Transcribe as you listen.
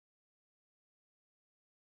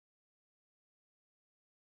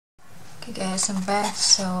Okay guys, I'm back.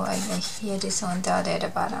 So I hear this one down at the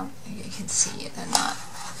bottom. You can see it or not.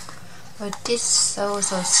 But this so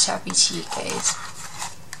shabby chic, guys.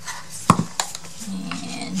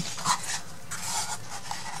 And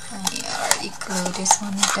I already glued this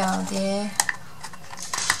one down there.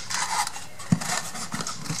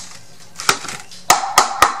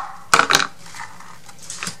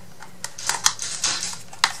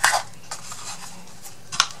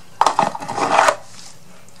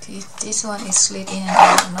 This one is slid in and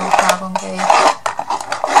out, no problem, guys.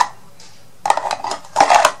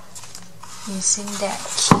 Isn't that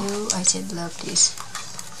cute? I just love this.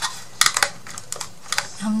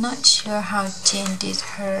 I'm not sure how Jane did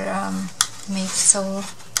her make so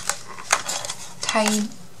tinier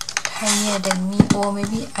than me, or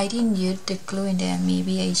maybe I didn't use the glue in there.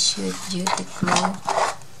 Maybe I should use the glue.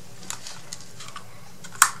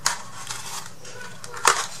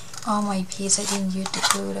 All my piece I didn't use the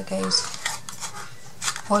glue, guys.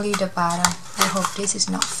 Only the bottom. I hope this is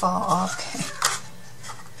not fall off.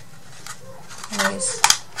 Guys.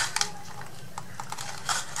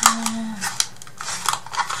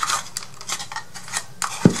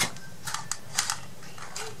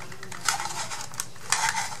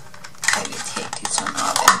 I will take this one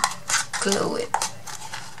off and glue it.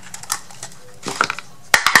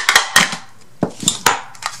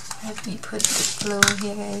 Let me put the glue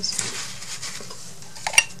here, guys.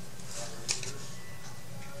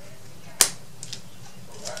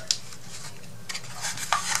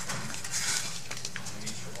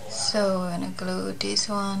 So I'm gonna glue this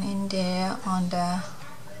one in there on the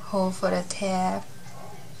hole for the tab,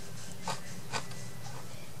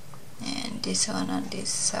 and this one on this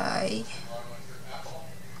side.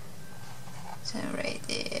 So right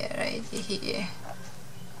there, right here.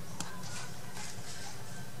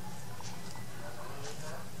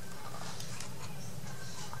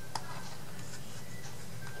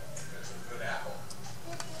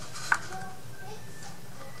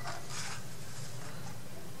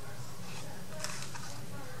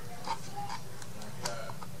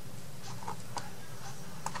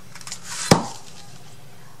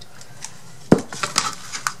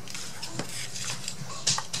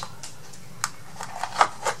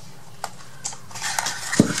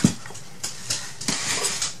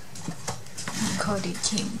 Cody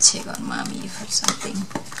came to check on mommy for something.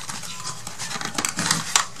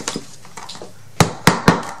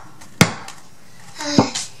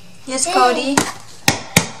 Yes, Cody?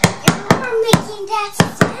 You were making that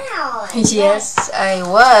sound. Yes, I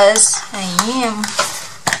was. I am.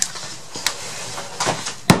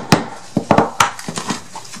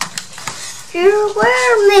 You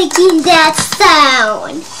were making that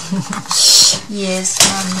sound. Yes,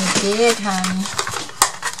 mommy did, honey.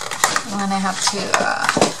 I'm gonna have to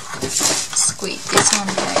squeeze this one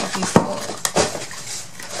back before.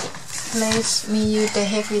 Let me use the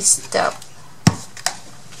heavy stuff.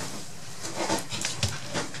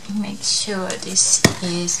 Make sure this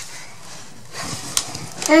is.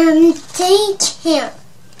 Take him.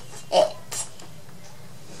 It.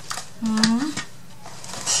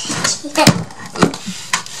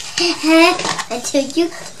 Until you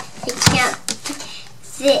can't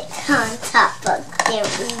sit on top of the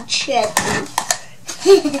treadmill.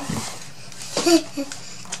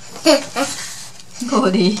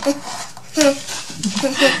 Cody,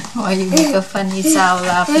 why you make a funny sound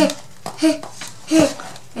laughing?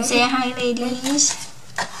 Say hi, ladies.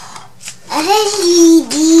 Hi,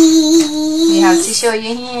 ladies. You have to show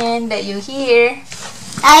your hand that you're here.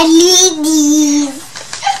 Hi, ladies.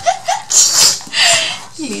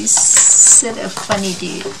 You're such a funny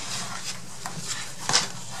dude.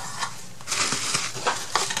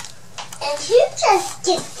 And you just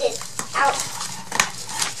get this out.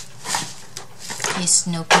 He's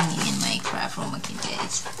snooping in my craft room again,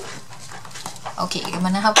 guys. Okay, I'm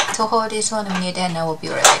gonna have to hold this one a minute and I will be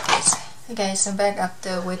right back, guys. Hey guys, I'm back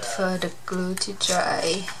after wait for the glue to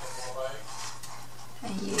dry.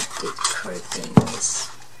 And you did curving this.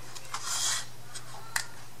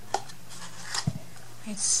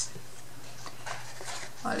 It's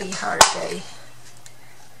really hard, guys.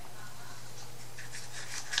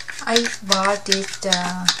 I bought it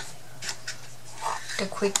the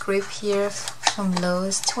quick grip here from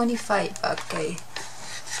Lowe's, 25 bucks, guys.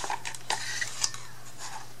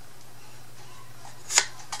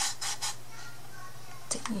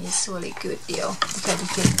 It's really good deal because you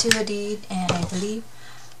get 2 of these, and I believe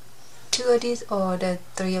 2 of these or the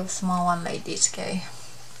 3 of small one like this, guy.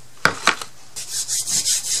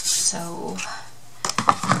 So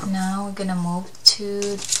now we're gonna move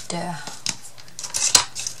to the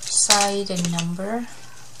side and number.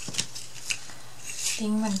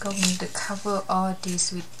 think I'm going to cover all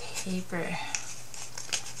this with paper.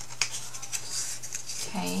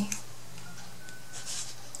 Okay.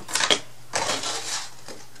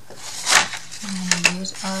 I'm gonna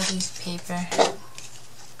use all this paper.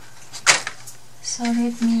 So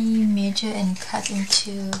let me measure and cut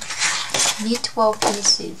into need 12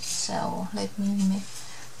 pieces. So let me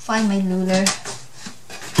find my ruler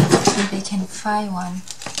if I can find one.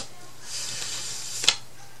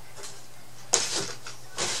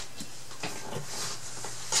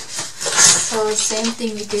 So same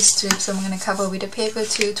thing with this strip. So I'm gonna cover with the paper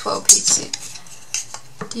to 12 pieces.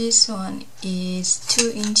 This one is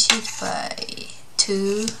 2 inches by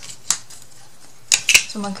 2.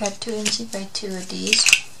 So I'm gonna cut 2 inches by 2 of these,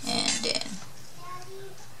 and then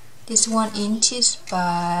this 1 inches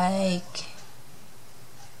by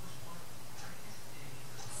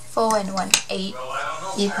 4 1/8.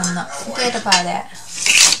 If I'm not, forget about that.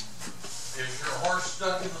 Is your horse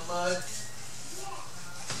stuck in the mud?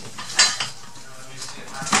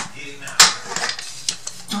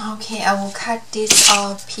 Okay, I will cut this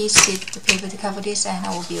all pieces, the paper to cover this, and I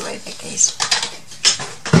will be right back, guys.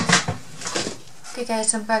 Okay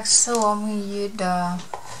guys, I'm back. So I'm going to use the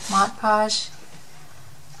Mod Podge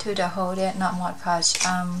to the holder, not Mod Podge,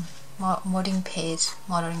 molding paste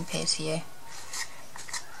here.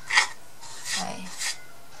 Okay.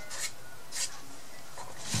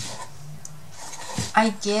 I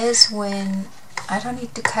guess when I don't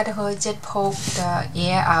need to cut a hole, just poke the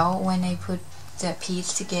air out when I put the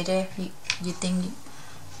piece together. You think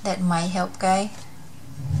that might help, guys?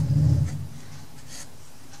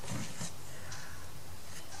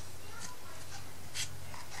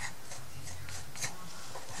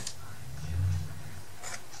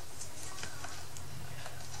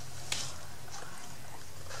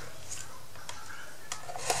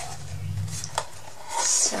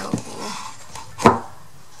 So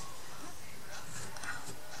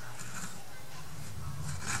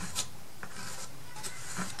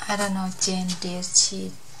I don't know, Jen did.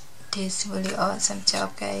 She did a really awesome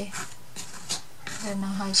job, guys. I don't know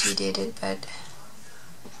how she did it, but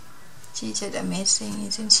she's just amazing,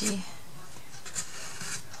 isn't she?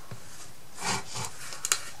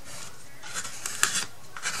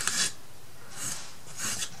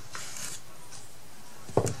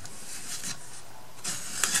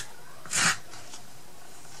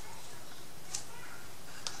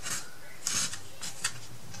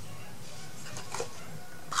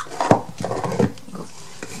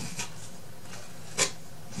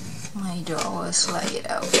 My drawer was slide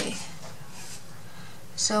out, okay.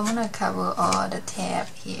 So I'm gonna cover all the tab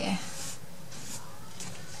here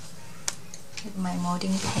with my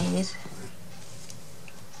molding paste.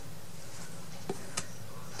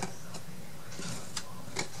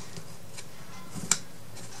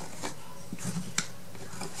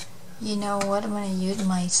 You know what? I'm gonna use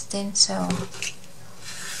my stencil.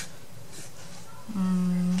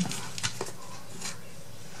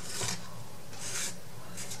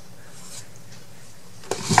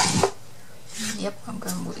 Yep, I'm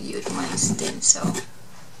going to use my stencil.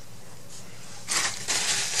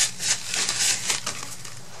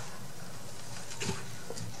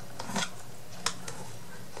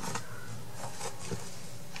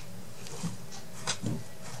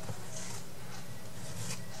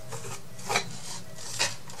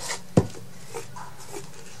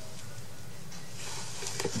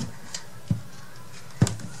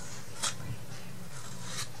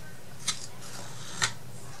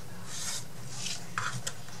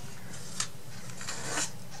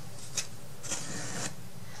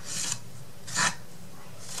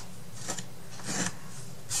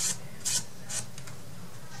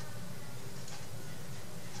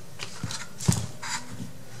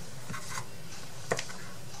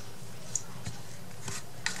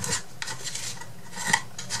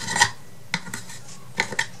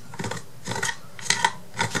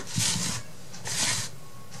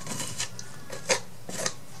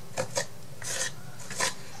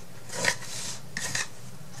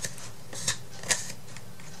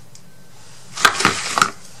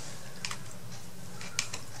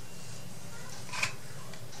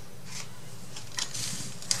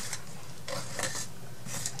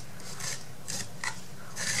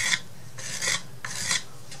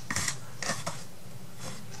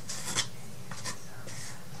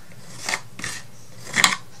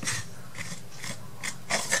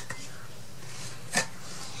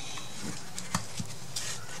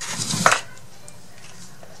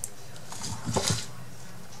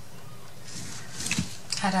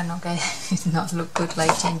 I don't know, guys. It's not look good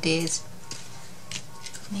like 10 days.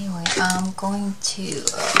 Anyway, I'm going to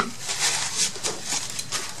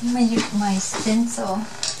I'm gonna use my stencil.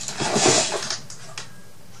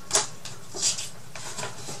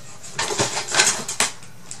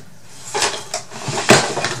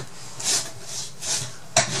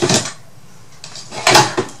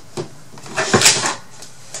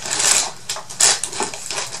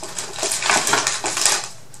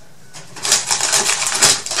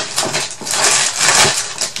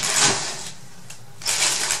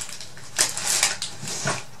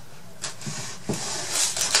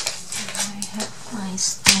 My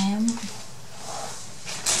stem.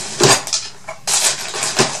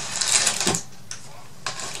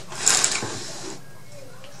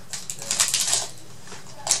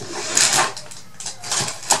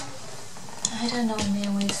 I don't know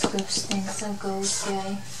man where script stencil goes,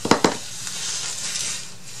 guys.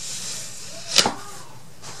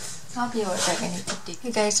 I'll be right back. I need to dig.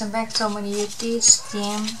 Hey guys, I'm back. So I'm gonna use this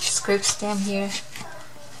stem, script stem here.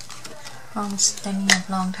 From stemming a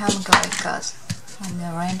long time ago because on the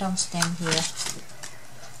random stem here,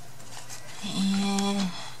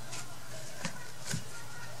 and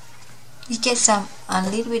you get some a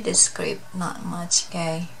little bit of script, not much,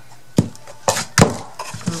 okay.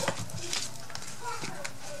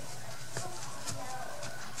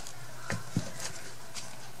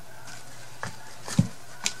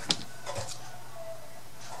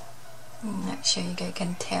 I'm not sure you guys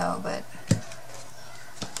can tell, but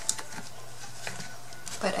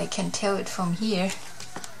I can tell it from here.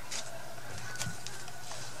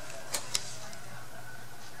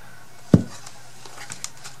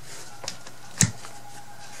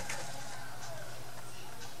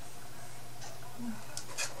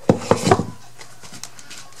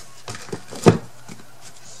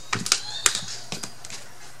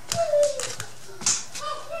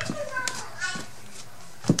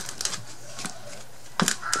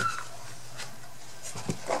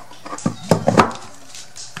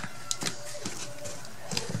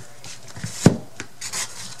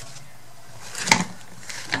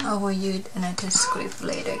 I will use another script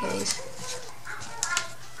later, guys.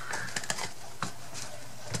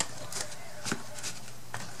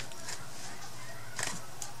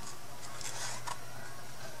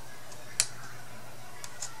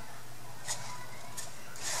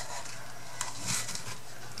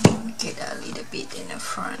 Get a little bit in the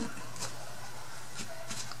front.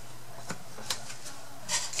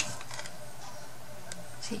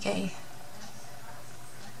 See, guys.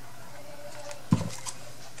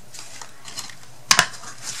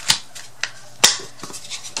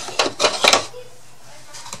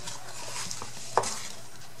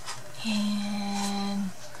 And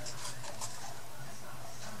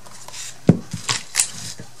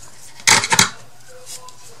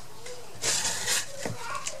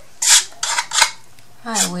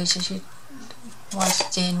I wish I should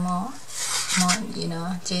watch Jane more, you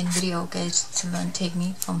know, Jane video, guys, to learn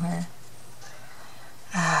technique from her.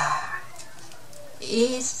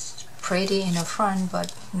 It's pretty in the front,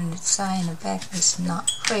 but in the side and the back is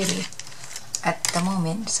not pretty at the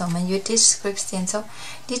moment. So I'm gonna use this script stencil.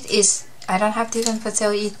 This is, I don't have this one for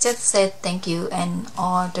sale. It just said thank you and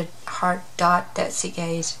all the heart dot. That's it,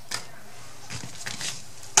 guys.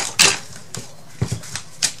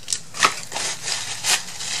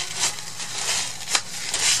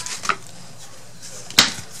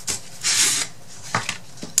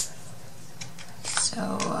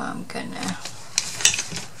 So I'm gonna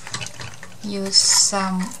use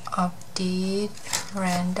some of the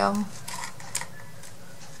random.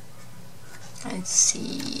 Let's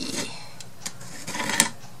see.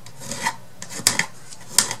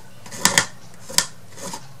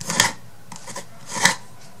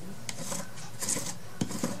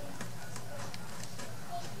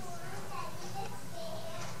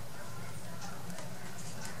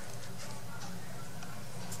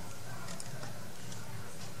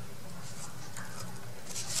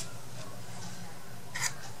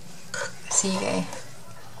 See, guys.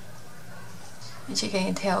 As you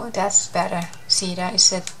can tell, that's better. See that it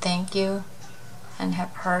said thank you and have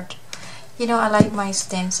heart. You know, I like my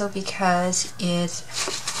stencil because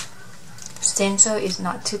stencil is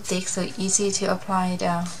not too thick, so easy to apply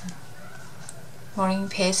the pouring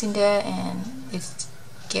paste in there, and it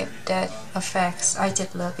get that effects. I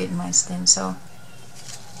just love it, my stencil,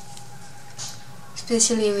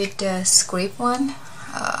 especially with the script one.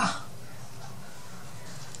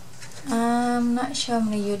 I'm not sure I'm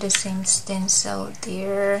gonna use the same stencil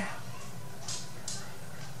there.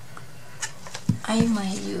 I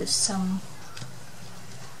might use some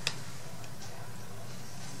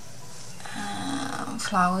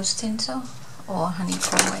flower stencil or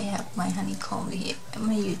honeycomb. I have my honeycomb here. I'm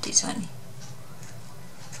gonna use this one,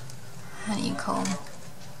 honeycomb.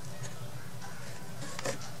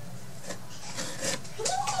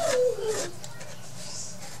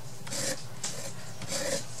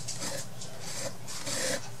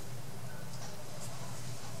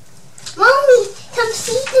 don't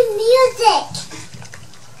see the music.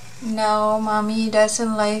 No, mommy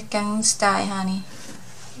doesn't like Gangnam Style, honey.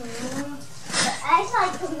 But I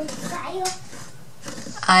like the style.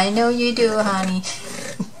 I know you do, honey.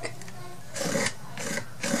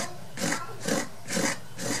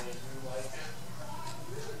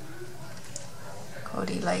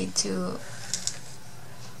 Cody like to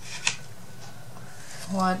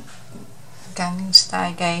what Gangnam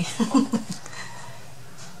Style guy.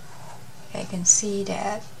 I can see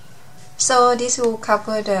that. So this will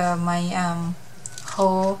cover my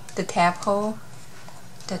hole, the tab hole.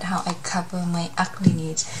 That's how I cover my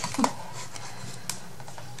ugliness.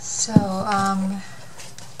 So I'm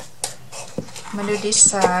gonna do this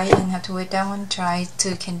side and have to wait that one. Try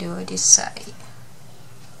to can do this side.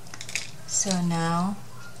 So now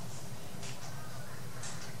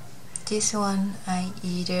this one I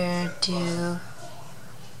either do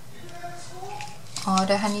all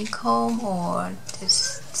the honeycomb or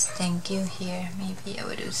this thank you here. Maybe I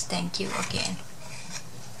will do thank you again.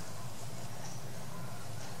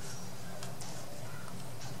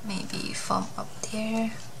 Maybe from up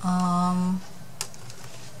there.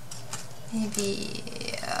 Maybe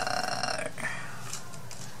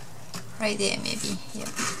right there. Maybe. Yep.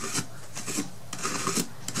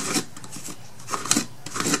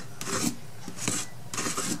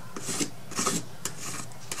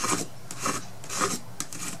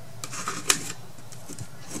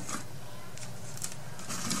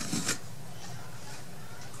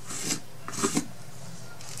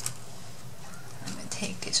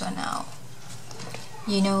 This one out.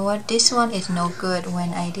 You know what, this one is no good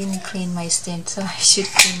when I didn't clean my stencil. I should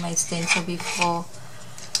clean my stencil before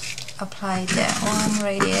apply that one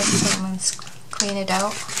right there. So I'm going to clean it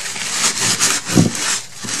out.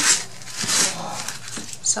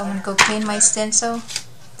 So I'm going to go clean my stencil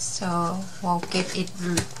so we'll get it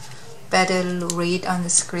better read on the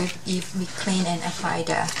script if we clean and apply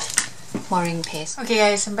the marking paste. Okay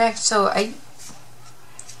guys, I'm back. So I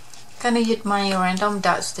gonna use my random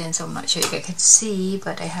dot stencil. I'm not sure if you can see,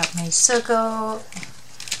 but I have my circle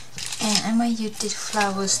and I might use this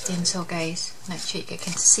flower stencil, guys. Not sure if you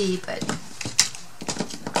can see, but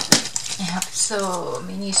I have so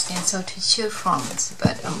many stencils to choose from,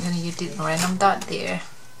 but I'm gonna use this random dot there.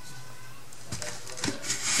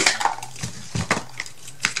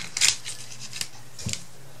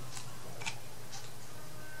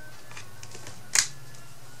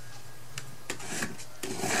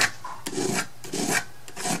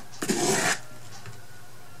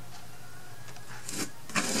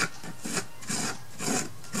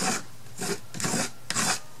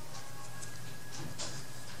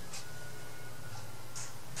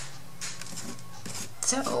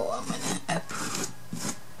 So I'm gonna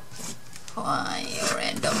apply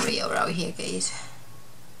random around here, guys.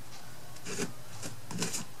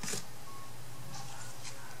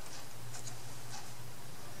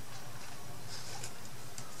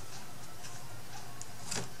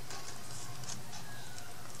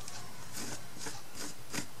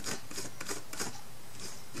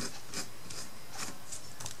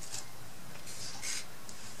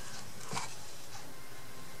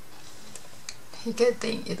 Good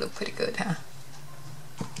thing it looked pretty good, huh?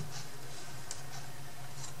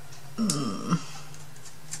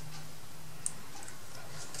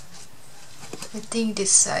 I think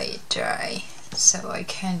this side dry, so I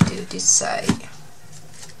can do this side.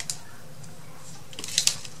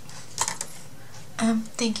 I'm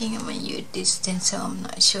thinking I'm gonna use this stencil. I'm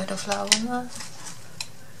not sure the flower or not.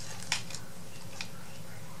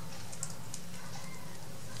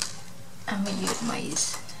 I'm gonna use my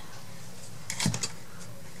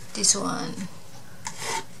this one,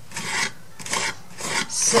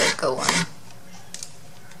 circle one.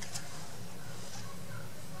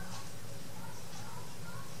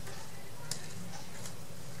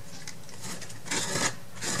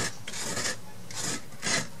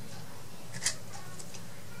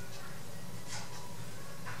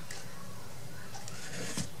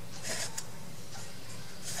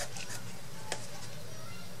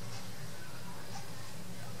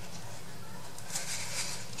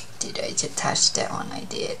 Did I just touch that one? I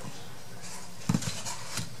did.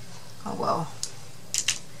 Oh well.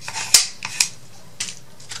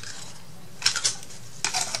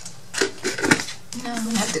 Now I'm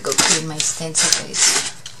gonna have to go clean my stencil, guys.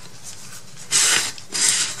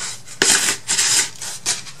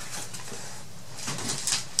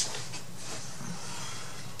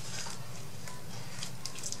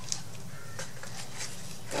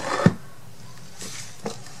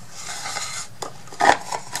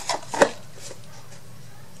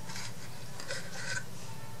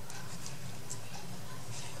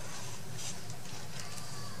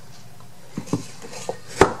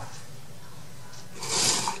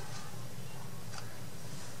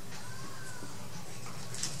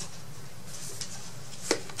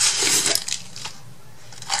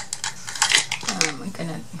 I'm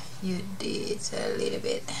gonna use this a little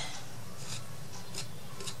bit.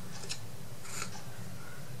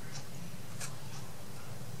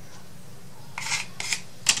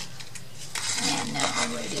 And now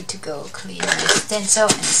I'm ready to go clean my stencil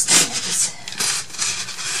and stamps.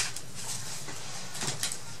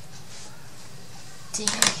 I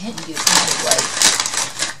think I can use my white.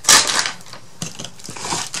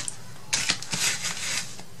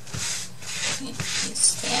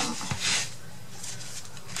 Stamp.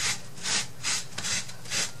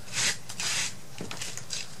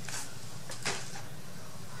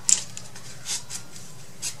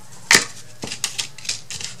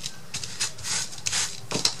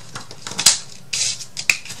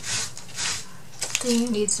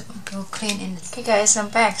 Thing needs to go clean in. Okay guys, I'm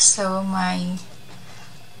back. So my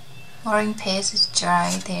orange paste is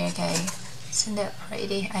dry there guys. Isn't that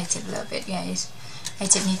pretty? I just love it guys. I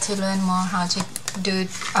just need to learn more how to do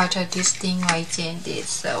out of this thing like Jane did.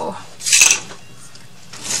 So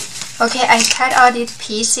okay, I cut all these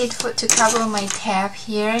pieces to cover my tab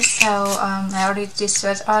here. So I already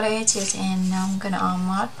distressed all the edges, and now I'm gonna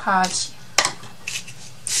Mod Podge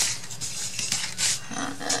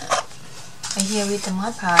right here with the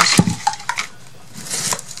Mod Podge.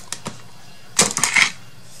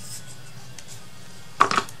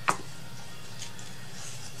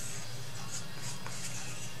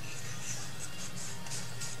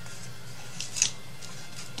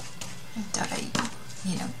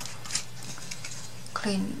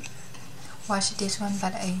 Clean wash this one,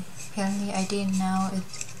 but apparently I didn't know it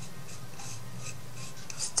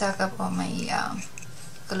stuck up on my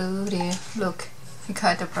glue there. Look, I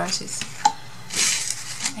got the brushes.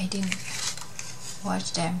 I didn't wash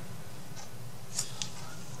them.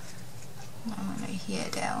 I'm gonna hear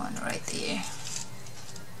that one right there.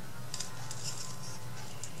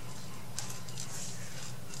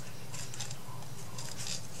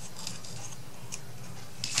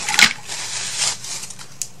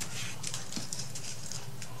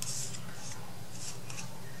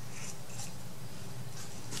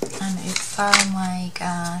 And it found my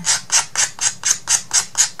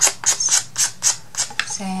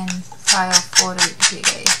sand file folder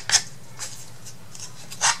today.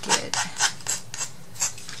 Good.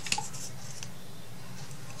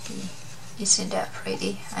 Okay. Isn't that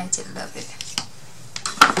pretty? I just love it.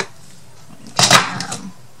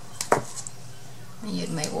 I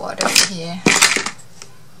use my water here.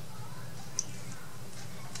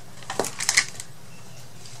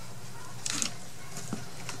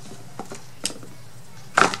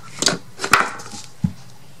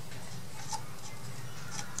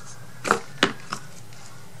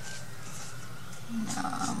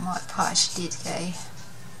 Mod Podge this guy.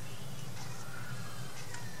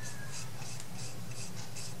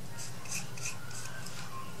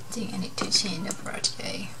 I think I need to change the brush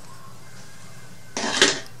guy.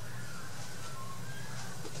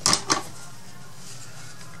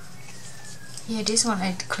 Yeah, this one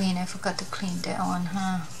I clean. I forgot to clean that one,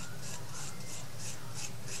 huh?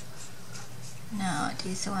 No,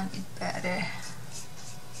 this one is better.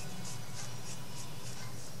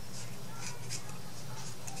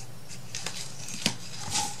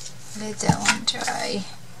 Let that one dry,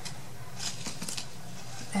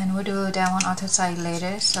 and we'll do that one outside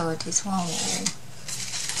later. So this one will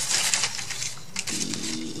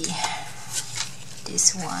be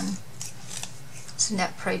this one. Isn't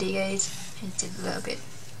that pretty guys? I just love it.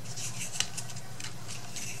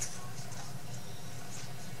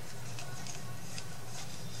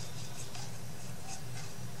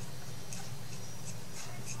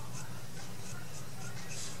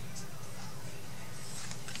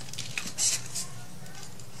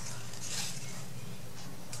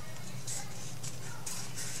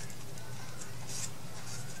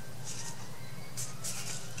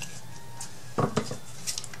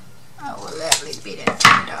 I will let a little bit and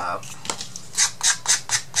turn it up.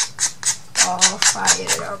 All fire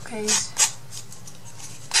it up, guys.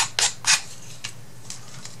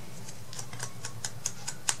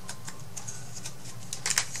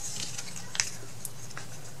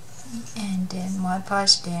 And then Mod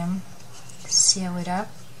Podge them, seal it up.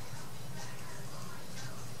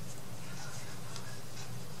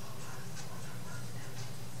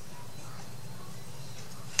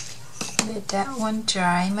 Let that one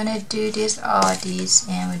dry. I'm gonna do this all these,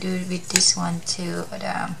 and we'll do it with this one too. But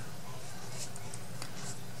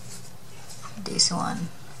this one.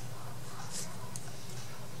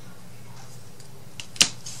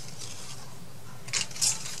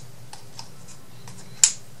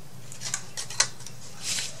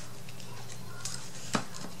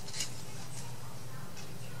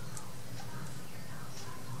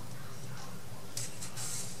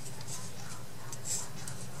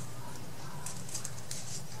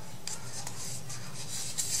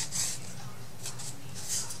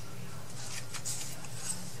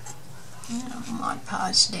 Mod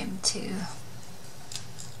Podge them too.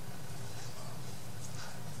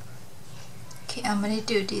 Okay, I'm gonna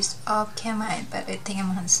do this off camera, but I think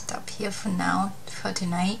I'm gonna stop here for now for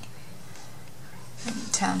tonight.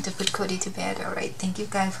 Time to put Cody to bed. Alright, thank you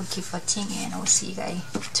guys for keep watching, and I'll see you guys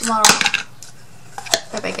tomorrow.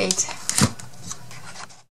 Bye bye guys.